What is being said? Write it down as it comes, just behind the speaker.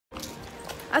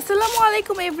আসসালামু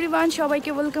আলাইকুম এভরিওয়ান, সবাইকে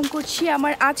ওয়েলকাম করছি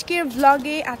আমার আজকের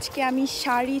ব্লগে। আজকে আমি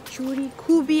শাড়ি চুড়ি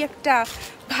খুবই একটা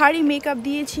ভারী মেকআপ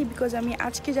দিয়েছি বিকজ আমি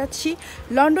আজকে যাচ্ছি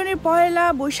লন্ডনের পয়লা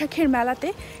বৈশাখের মেলাতে,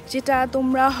 যেটা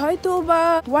তোমরা হয়তো বা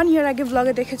 1 ইয়ার আগে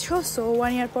ব্লগে দেখেছো। সো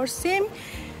 1 ইয়ার পর সেম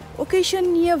ওকেশন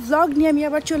নিয়ে ব্লগ নিয়ে আমি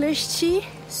আবার চলে এসেছি।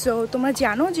 সো তোমরা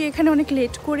জানো যে এখানে অনেক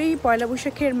লেট করেই পয়লা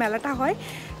বৈশাখের মেলাটা হয়।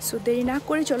 সো দেরি না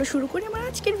করে চলো শুরু করি আমার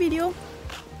আজকের ভিডিও।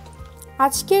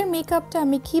 আজকের মেকআপটা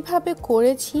আমি কিভাবে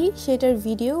করেছি সেটার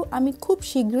ভিডিও আমি খুব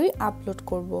শীঘ্রই আপলোড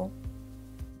করব।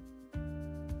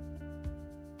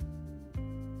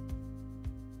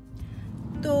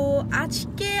 তো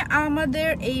আজকে আমাদের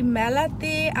এই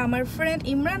মেলাতে আমার ফ্রেন্ড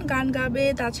ইমরান গান গাবে,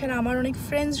 তাছাড়া আমার অনেক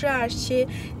ফ্রেন্ডসরা আসছে।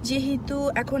 যেহেতু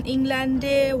এখন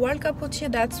ইংল্যান্ডে ওয়ার্ল্ড কাপ হচ্ছে,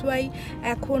 দ্যাটস ওয়াই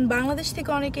এখন বাংলাদেশ থেকে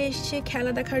অনেকে এসছে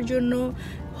খেলা দেখার জন্য।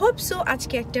 হোপ সো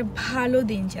আজকে একটা ভালো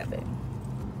দিন যাবে।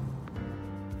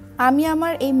 আমি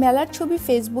আমার এই মেলার ছবি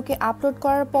ফেসবুকে আপলোড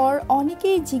করার পর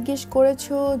অনেকেই জিজ্ঞেস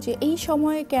করেছো যে এই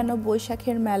সময়ে কেন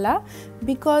বৈশাখের মেলা,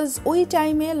 বিকজ ওই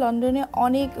টাইমে লন্ডনে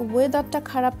অনেক ওয়েদারটা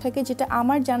খারাপ থাকে যেটা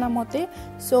আমার জানা মতে।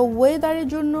 সো ওয়েদারের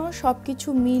জন্য সব কিছু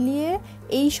মিলিয়ে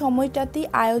এই সময়টাতেই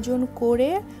আয়োজন করে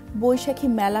বৈশাখী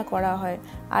মেলা করা হয়।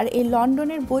 আর এই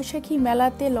লন্ডনের বৈশাখী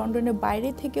মেলাতে লন্ডনের বাইরে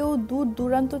থেকেও দূর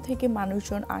দূরান্ত থেকে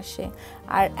মানুষজন আসে।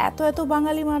 আর এত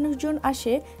বাঙালি মানুষজন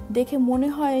আসে দেখে মনে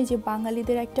হয় যে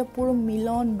বাঙালিদের একটা পুরো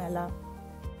মিলন মেলা।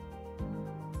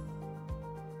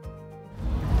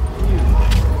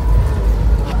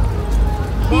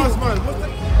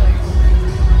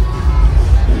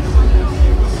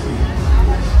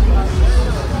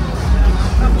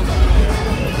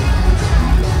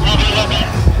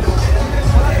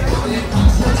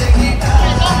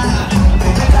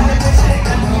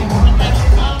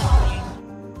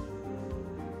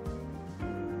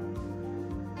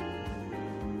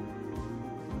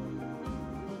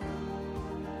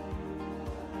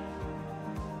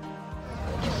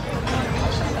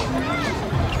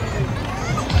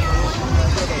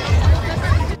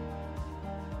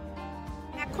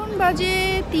 বাজে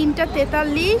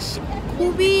 3:43,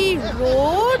 খুবই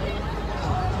রোদ।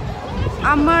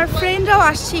 আমার ফ্রেন্ডরাও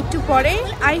আসছে একটু পরে।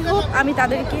 আই হোপ আমি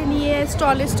তাদেরকে নিয়ে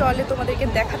স্টলে তোমাদেরকে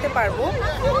দেখাতে পারবো।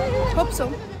 Hope so.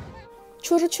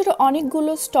 ছোট ছোট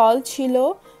অনেকগুলো স্টল ছিল,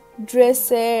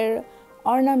 ড্রেসের,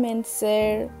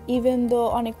 অর্নামেন্টসের, ইভেন দো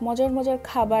অনেক মজার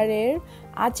খাবারের,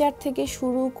 আচার থেকে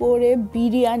শুরু করে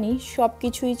বিরিয়ানি সব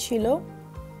কিছুই ছিল।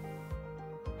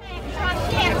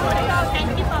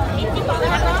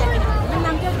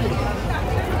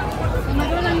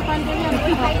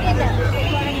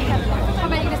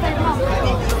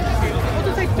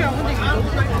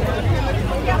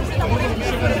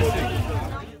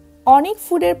 অনেক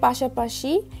ফুডের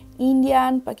পাশাপাশি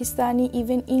ইন্ডিয়ান, পাকিস্তানি,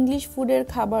 ইভেন ইংলিশ ফুডের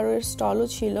খাবারের স্টলও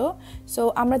ছিল। সো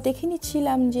আমরা দেখে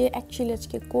নিচ্ছিলাম যে অ্যাকচুয়ালি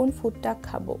আজকে কোন ফুডটা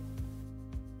খাবো।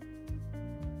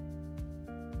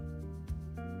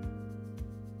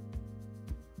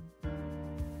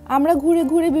 আমরা ঘুরে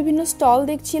ঘুরে বিভিন্ন স্টল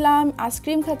দেখছিলাম,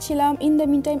 আইসক্রিম খাচ্ছিলাম। ইন দ্য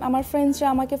মিন টাইম আমার ফ্রেন্ডসরা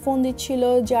আমাকে ফোন দিচ্ছিল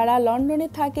যারা লন্ডনে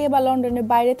থাকে বা লন্ডনের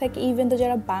বাইরে থাকে, ইভেন তো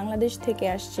যারা বাংলাদেশ থেকে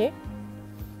আসছে।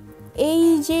 এই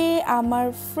যে আমার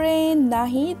ফ্রেন্ড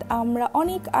নাহিদ, আমরা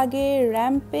অনেক আগে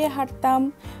র্যাম্পে হাঁটতাম,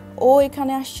 ও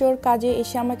এখানে আসছে ওর কাজে,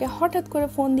 এসে আমাকে হঠাৎ করে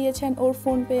ফোন দিয়েছেন। ওর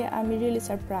ফোন পেয়ে আমি রিয়েলি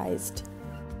সারপ্রাইজড।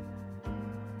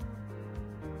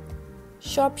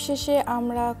 সব শেষে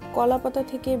আমরা কলাপাতা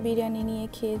থেকে বিরিয়ানি নিয়ে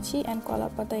খেয়েছি, অ্যান্ড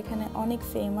কলাপাতা এখানে অনেক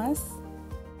ফেমাস।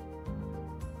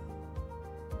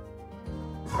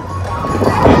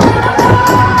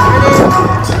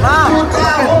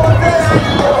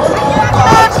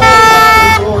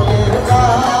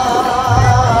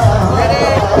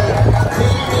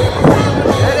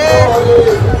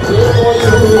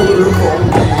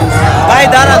 ভাই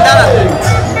দাঁড়া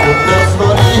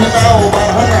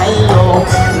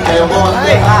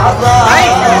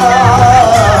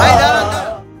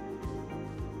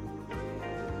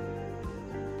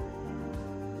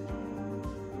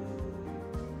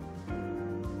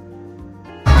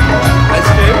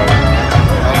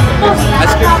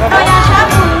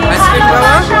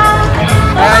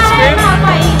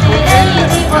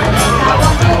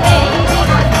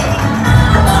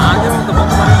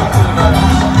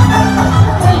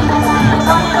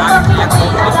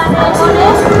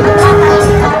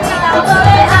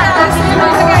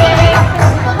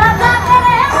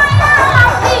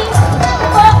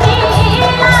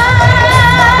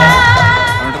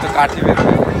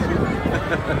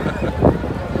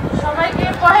সবাইকে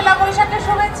পহেলা বৈশাখের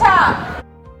শুভেচ্ছা।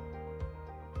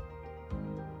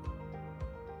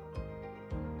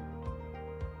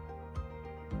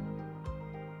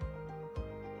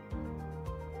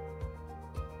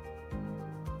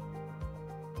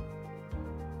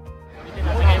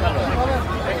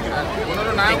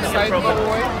 নায়ক সাইড বাবু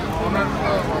ভাই ওনার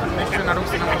নিশ্চয় নাটক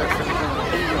সিনেমা দেখছেন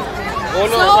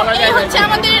এই হচ্ছে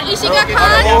আমাদের ইশিকা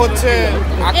খান,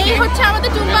 এই হচ্ছে আমাদের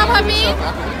টুম্বা ভাবি,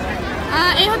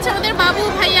 এই হচ্ছে আমাদের বাবু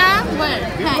ভাইয়া,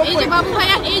 হ্যাঁ এই যে বাবু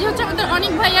ভাইয়া, এই হচ্ছে আমাদের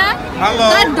অনিক ভাইয়া,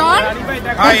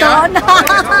 ডন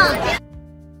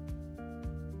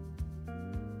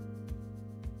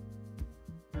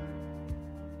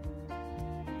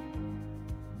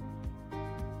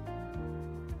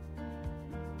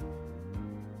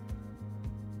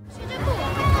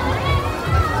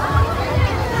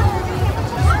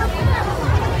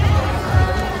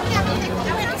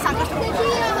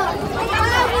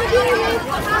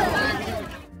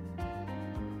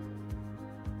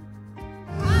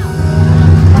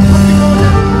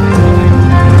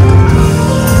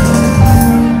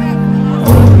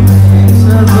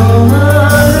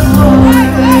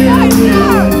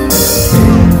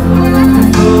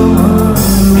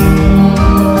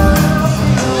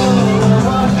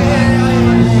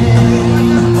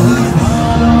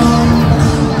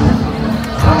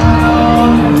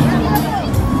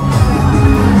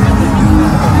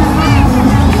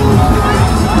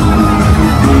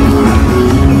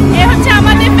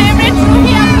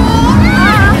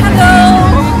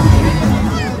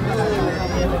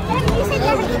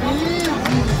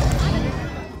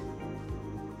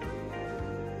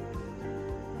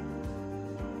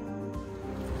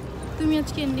তুমি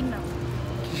আজকে এন্ডিং নাও।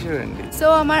 সো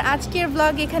আমার আজকের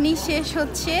ব্লগ এখানেই শেষ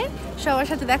হচ্ছে, সবার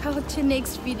সাথে দেখা হচ্ছে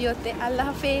নেক্সট ভিডিওতে। আল্লাহ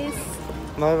হাফেজ,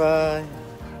 বাই বাই।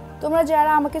 তোমরা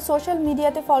যারা আমাকে সোশ্যাল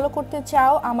মিডিয়াতে ফলো করতে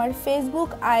চাও, আমার ফেসবুক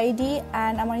আইডি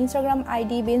অ্যান্ড আমার ইনস্টাগ্রাম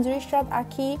আইডি বেনজির ইশরাত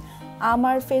আখি,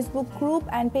 আমার ফেসবুক গ্রুপ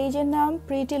অ্যান্ড পেজের নাম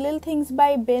প্রিটি লিল থিংস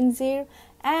বাই বেনজির,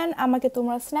 অ্যান্ড আমাকে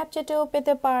তোমরা স্ন্যাপচ্যাটেও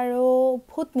পেতে পারো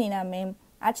ভূতনি নামে।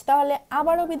 আজ তাহলে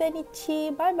আবারও বিদায় নিচ্ছি,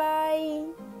 বাই বাই।